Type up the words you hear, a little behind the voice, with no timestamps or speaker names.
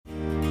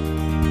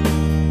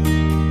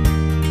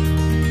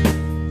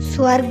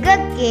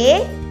ಸ್ವರ್ಗಕ್ಕೆ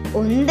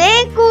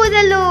ಒಂದೇ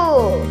ಕೂದಲು.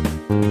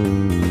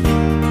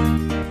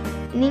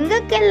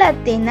 ನಿಂಗಕ್ಕೆಲ್ಲ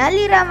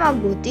ತೆನಾಲಿ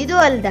ರಾಮ ಗೊತ್ತಿದ್ದು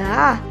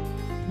ಅಲ್ದಾ?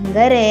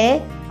 ಹಂಗಾರೆ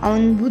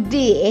ಅವನ್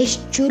ಬುದ್ಧಿ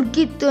ಎಷ್ಟ್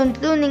ಚುರುಕಿತ್ತು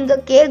ಅಂತಲೂ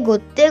ನಿಂಗಕ್ಕೆ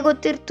ಗೊತ್ತೇ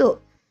ಗೊತ್ತಿರ್ತು.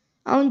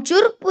 ಅವನ್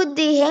ಚುರುಕ್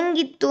ಬುದ್ಧಿ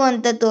ಹೆಂಗಿತ್ತು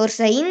ಅಂತ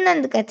ತೋರ್ಸ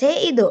ಇನ್ನೊಂದು ಕಥೆ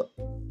ಇದು.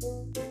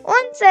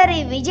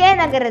 ಒಂದ್ಸರಿ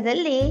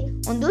ವಿಜಯನಗರದಲ್ಲಿ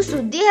ಒಂದು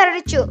ಸುದ್ದಿ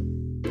ಹರಡ್ಚು.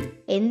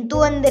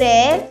 ಎಂತು ಅಂದ್ರೆ,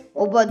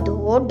 ಒಬ್ಬ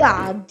ದೊಡ್ಡ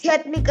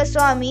ಆಧ್ಯಾತ್ಮಿಕ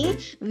ಸ್ವಾಮಿ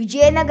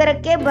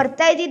ವಿಜಯನಗರಕ್ಕೆ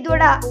ಬರ್ತಾ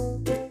ಇದ್ದಿದ್ದೋಡ.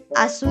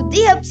 ಆ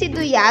ಸುದ್ದಿ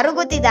ಹಬ್ಸಿದ್ದು ಯಾರು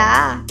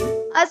ಗೊತ್ತಿದಾ?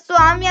 ಆ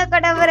ಸ್ವಾಮಿಯ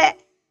ಕಡವರೇ.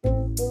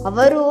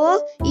 ಅವರು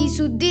ಈ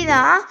ಸುದ್ದಿನ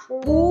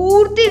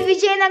ಪೂರ್ತಿ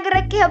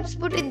ವಿಜಯನಗರಕ್ಕೆ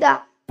ಹಬ್ಸ್ಬಿಟ್ಟಿದ್ದ.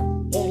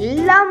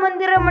 ಎಲ್ಲಾ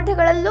ಮಂದಿರ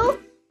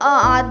ಮಠಗಳಲ್ಲೂ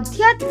ಆ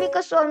ಆಧ್ಯಾತ್ಮಿಕ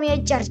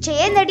ಸ್ವಾಮಿಯ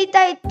ಚರ್ಚೆಯೇ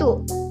ನಡೀತಾ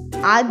ಇತ್ತು.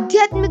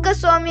 ಆಧ್ಯಾತ್ಮಿಕ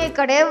ಸ್ವಾಮಿಯ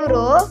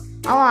ಕಡೆಯವರು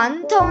ಅವ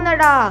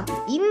ಅಂಥವ್ನಡ,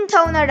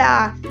 ಇಂಥವ್ನಡ,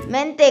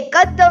 ಮೆಂತೆ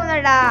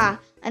ಕದ್ದವ್ನಡ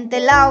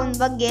ಅಂತೆಲ್ಲ ಅವನ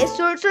ಬಗ್ಗೆ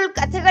ಸುಳ್ಳು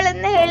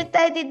ಕಥೆಗಳನ್ನ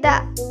ಹೇಳ್ತಾ ಇದ್ದಿದ್ದ.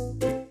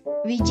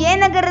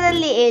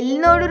 ವಿಜಯನಗರದಲ್ಲಿ ಎಲ್ಲಿ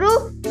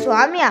ನೋಡಿದ್ರು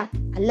ಸ್ವಾಮಿಯ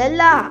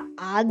ಅಲ್ಲಲ್ಲ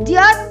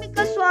ಆಧ್ಯಾತ್ಮಿಕ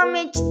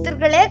ಸ್ವಾಮಿಯ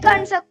ಚಿತ್ರಗಳೇ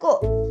ಕಾಣ್ಸಕ್ಕೋ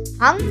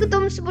ಹಂಗ್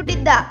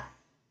ತುಂಬಿಸ್ಬಿಟ್ಟಿದ್ದ.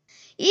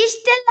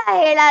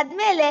 ಇಷ್ಟೆಲ್ಲ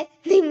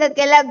ಹೇಳಾದ್ಮೇಲೆ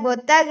ನಿಂಗಕ್ಕೆಲ್ಲ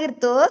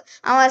ಗೊತ್ತಾಗಿರ್ತು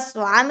ಅವ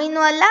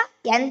ಸ್ವಾಮಿನೂ ಅಲ್ಲ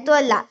ಎಂತೂ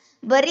ಅಲ್ಲ,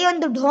 ಬರೀ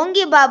ಒಂದು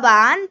ಢೋಂಗಿ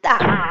ಬಾಬಾ ಅಂತ.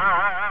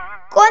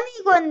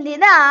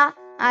 ಕೊನೆಗೊಂದಿನ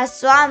ಆ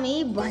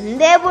ಸ್ವಾಮಿ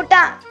ಬಂದೇ ಬಿಟ್ಟ.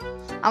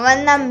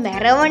 ಅವನ್ನ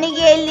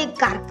ಮೆರವಣಿಗೆಯಲ್ಲಿ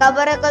ಕರ್ಕ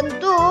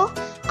ಬರಕಂತೂ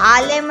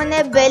ಆಲೆ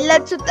ಮನೆ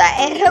ಬೆಲ್ಲದ ಸುತ್ತ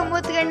ಎರ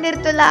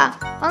ಮುತ್ಕೊಂಡಿರ್ತಲ್ಲ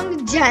ಹಂಗ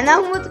ಜನ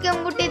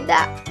ಮುತ್ಕೊಂಡ್ಬಿಟ್ಟಿದ್ದ.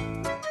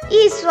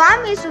 ಈ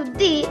ಸ್ವಾಮಿ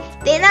ಸುದ್ದಿ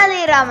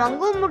ತೆನಾಲಿ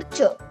ರಾಮಂಗೂ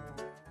ಮುಡ್ಚು.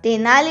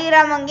 ತೆನಾಲಿ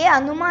ರಾಮಂಗೆ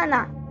ಅನುಮಾನ.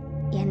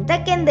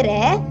 ಎಂತಕೆಂದ್ರೆ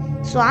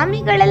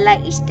ಸ್ವಾಮಿಗಳೆಲ್ಲ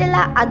ಇಷ್ಟೆಲ್ಲ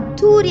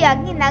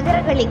ಅದ್ಧೂರಿಯಾಗಿ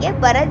ನಗರಗಳಿಗೆ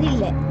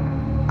ಬರೋದಿಲ್ಲ.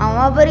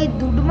 ಅವ ಬರೀ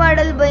ದುಡ್ಡು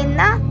ಮಾಡಲ್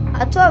ಬೈನ್ನ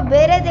ಅಥವಾ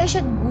ಬೇರೆ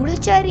ದೇಶದ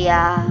ಗೂಢಚಾರಿಯ?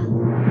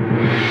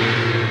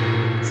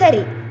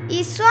 ಸರಿ,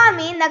 ಈ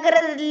ಸ್ವಾಮಿ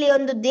ನಗರದಲ್ಲಿ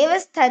ಒಂದು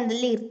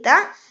ದೇವಸ್ಥಾನದಲ್ಲಿ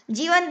ಇರ್ತಾ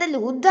ಜೀವನದಲ್ಲಿ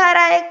ಉದ್ಧಾರ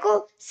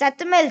ಆಯಕ್ಕೂ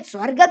ಸತ್ತ ಮೇಲೆ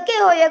ಸ್ವರ್ಗಕ್ಕೆ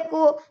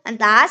ಹೋಯಕ್ಕೂ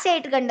ಅಂತ ಆಸೆ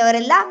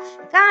ಇಟ್ಕೊಂಡವರೆಲ್ಲ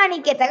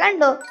ಕಾಣಿಕೆ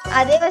ತಗೊಂಡು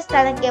ಆ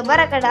ದೇವಸ್ಥಾನಕ್ಕೆ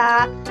ಬರಕಡ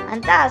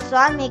ಅಂತ ಆ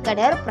ಸ್ವಾಮಿ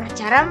ಕಡೆಯವ್ರು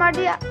ಪ್ರಚಾರ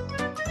ಮಾಡ್ಯ.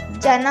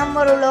 ಜನ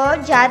ಮರುಳೋ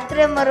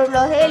ಜಾತ್ರೆ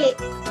ಮರುಳೋ ಹೇಳಿ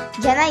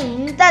ಜನ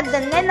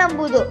ಇಂಥದ್ದನ್ನೇ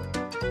ನಂಬುದು.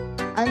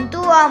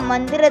 ಅಂತೂ ಆ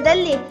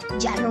ಮಂದಿರದಲ್ಲಿ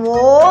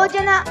ಜನವೋ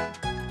ಜನ.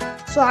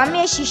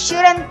 ಸ್ವಾಮಿಯ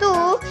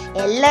ಶಿಷ್ಯರಂತೂ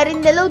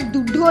ಎಲ್ಲರಿಂದಲೂ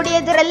ದುಡ್ಡು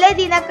ಹೊಡೆಯೋದ್ರಲ್ಲೇ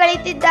ದಿನ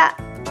ಕಳೀತಿದ್ದ.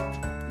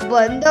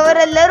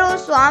 ಬಂದವರೆಲ್ಲರೂ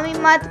ಸ್ವಾಮಿ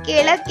ಮಾತು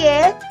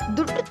ಕೇಳಕ್ಕೆ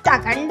ದುಡ್ಡು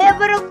ತಗೊಂಡೇ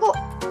ಬರಕು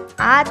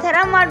ಆ ತರ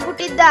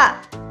ಮಾಡ್ಬಿಟ್ಟಿದ್ದ.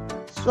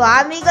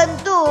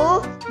 ಸ್ವಾಮಿಗಂತೂ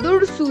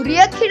ದುಡ್ಡು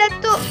ಸುರಿಯಕ್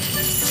ಹಿಡತ್ತು.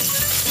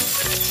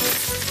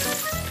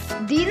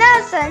 ದಿನ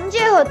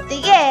ಸಂಜೆ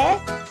ಹೊತ್ತಿಗೆ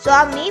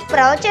ಸ್ವಾಮಿ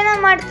ಪ್ರವಚನ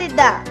ಮಾಡ್ತಿದ್ದ.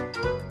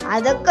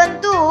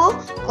 ಅದಕ್ಕಂತೂ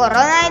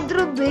ಕೊರೋನಾ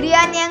ಇದ್ರು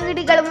ಬಿರಿಯಾನಿ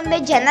ಅಂಗಡಿಗಳ ಮುಂದೆ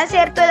ಜನ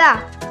ಸೇರ್ತದ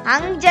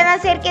ಹಂಗ್ ಜನ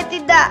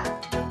ಸೇರ್ಕೆತಿದ್ದ.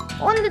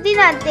 ಒಂದು ದಿನ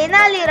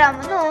ತೆನಾಲಿ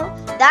ರಾಮನು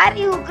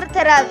ದಾರಿ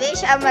ಉಗ್ರತರ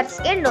ವೇಷ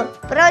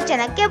ಮರ್ಸ್ಕೊಂಡು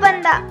ಪ್ರವಚನಕ್ಕೆ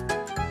ಬಂದ.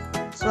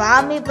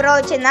 ಸ್ವಾಮಿ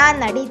ಪ್ರವಚನ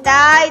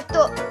ನಡೀತಾ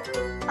ಇತ್ತು.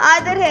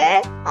 ಆದರೆ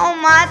ಅವ್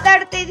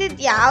ಮಾತಾಡ್ತಿದ್ದ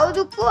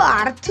ಯಾವುದಕ್ಕೂ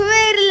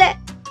ಅರ್ಥವೇ ಇರ್ಲೆ.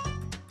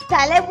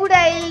 ತಲೆ ಬುಡ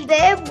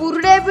ಇಲ್ದೆ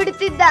ಬುರುಡೆ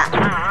ಬಿಡ್ತಿದ್ದ.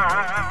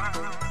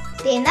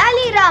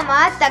 ತೆನಾಲಿ ರಾಮ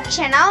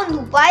ತಕ್ಷಣ ಒಂದು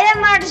ಉಪಾಯ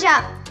ಮಾಡ್ಜ.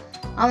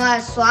 ಅವ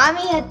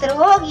ಸ್ವಾಮಿ ಹತ್ರ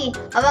ಹೋಗಿ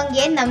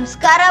ಅವಂಗೆ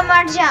ನಮಸ್ಕಾರ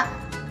ಮಾಡ್ಜ.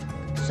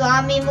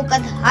 ಸ್ವಾಮಿ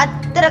ಮುಖದ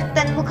ಹತ್ರಕ್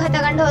ತನ್ ಮುಖ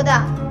ತಗೊಂಡು ಹೋದ.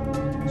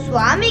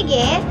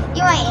 ಸ್ವಾಮಿಗೆ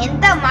ಇವ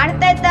ಎಂತ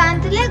ಮಾಡ್ತಾ ಇದ್ದ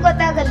ಅಂತಲೇ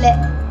ಗೊತ್ತಾಗಲ್ಲೆ.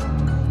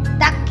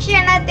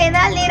 ತಕ್ಷಣ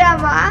ತೆನಾಲಿ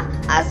ರಾಮ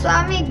ಆ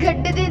ಸ್ವಾಮಿ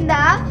ಗಡ್ಡದಿಂದ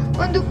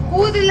ಒಂದು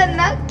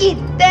ಕೂದಲನ್ನ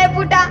ಕಿತ್ತೇ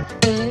ಬಿಟ್ಟ.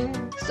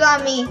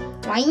 ಸ್ವಾಮಿ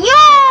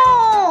ಅಯ್ಯೋ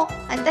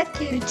ಅಂತ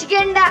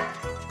ಕಿರ್ಚ್ಕೊಂಡ.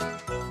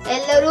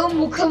 ಎಲ್ಲರೂ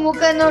ಮುಖ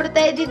ಮುಖ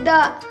ನೋಡ್ತಾ ಇದ್ದಿದ್ದ.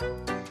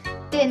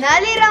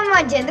 ತೆನಾಲಿ ರಾಮ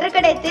ಜನರ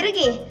ಕಡೆ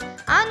ತಿರುಗಿ,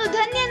 ಆನು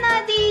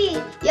ಧನ್ಯನಾದಿ,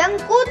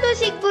 ಯಂಗ್ ಕೂದಲು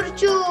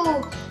ಸಿಗ್ಬುರ್ಚು.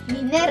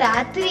 ನಿನ್ನೆ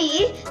ರಾತ್ರಿ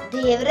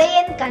ದೇವ್ರೆ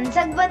ಏನ್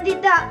ಕನ್ಸಕ್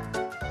ಬಂದಿದ್ದ.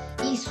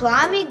 ಈ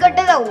ಸ್ವಾಮಿ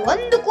ಗಡ್ಡದ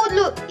ಒಂದು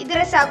ಕೂದಲು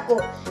ಇದ್ರೆ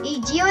ಸಾಕು, ಈ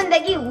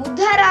ಜೀವನದಾಗಿ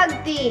ಉದ್ಧಾರ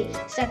ಆಗ್ತಿ,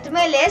 ಸತ್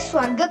ಮೇಲೆ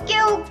ಸ್ವರ್ಗಕ್ಕೆ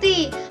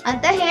ಹೋಗ್ತಿ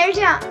ಅಂತ ಹೇಳ್ಜ.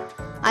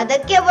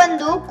 ಅದಕ್ಕೆ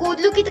ಬಂದು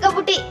ಕೂದ್ಲು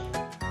ಕಿತ್ಕೊಬಿಟ್ಟಿ.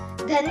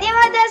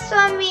 ಧನ್ಯವಾದ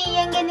ಸ್ವಾಮಿ,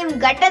 ಹೆಂಗೆ ನಿಮ್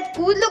ಗಡ್ಡದ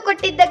ಕೂದ್ಲು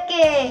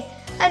ಕೊಟ್ಟಿದ್ದಕ್ಕೆ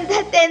ಅಂತ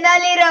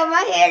ತೆನಾಲಿ ರಾಮ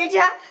ಹೇಳ್ಜ.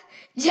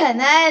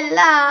 ಜನ ಎಲ್ಲ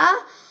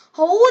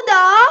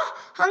ಹೌದಾ,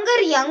 ಹಂಗಾರ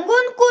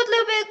ಹೆಂಗೊಂದ್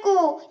ಕೂದ್ಲು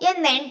ಬೇಕು,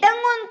 ಏನ್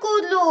ನೆಂಟಂಗೊಂದ್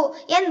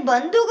ಕೂದ್ಲು, ಏನ್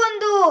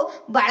ಬಂಧುಗೊಂದು,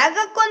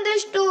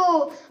 ಬಳಗಕ್ಕೊಂದಷ್ಟು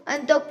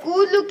ಅಂತ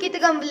ಕೂದ್ಲು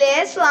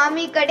ಕಿತ್ಕಂಬ್ಲೆ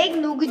ಸ್ವಾಮಿ ಕಡೆಗ್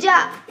ನುಗ್ಜ.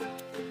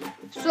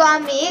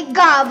 ಸ್ವಾಮಿ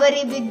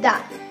ಗಾಬರಿ ಬಿದ್ದ.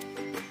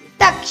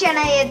 ತಕ್ಷಣ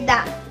ಎದ್ದ,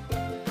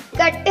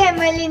 ಕಟ್ಟೆ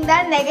ಮೇಲಿಂದ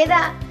ನೆಗೆದ.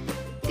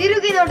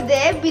 ತಿರುಗಿ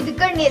ನೋಡ್ದೆ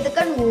ಬಿದ್ಕಂಡ್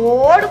ಎದ್ಕಂಡ್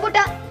ಓಡ್ಬಿಟ್ಟ.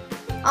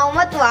 ಅವ್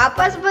ಮತ್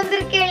ವಾಪಸ್ ಬಂದ್ರ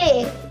ಕೇಳಿ,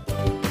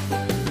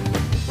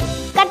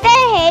 ಕತೆ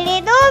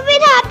ಹೇಳಿದು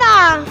ವಿಧಾತ.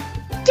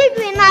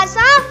 ಚಿಗ್ವಿನಾಸ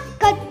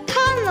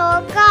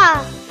ಕಥಾನಕ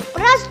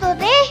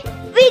ಪ್ರಸ್ತುತಿ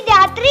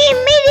ವಿದ್ಯಾರ್ಥಿ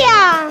ಮೀಡಿಯಾ.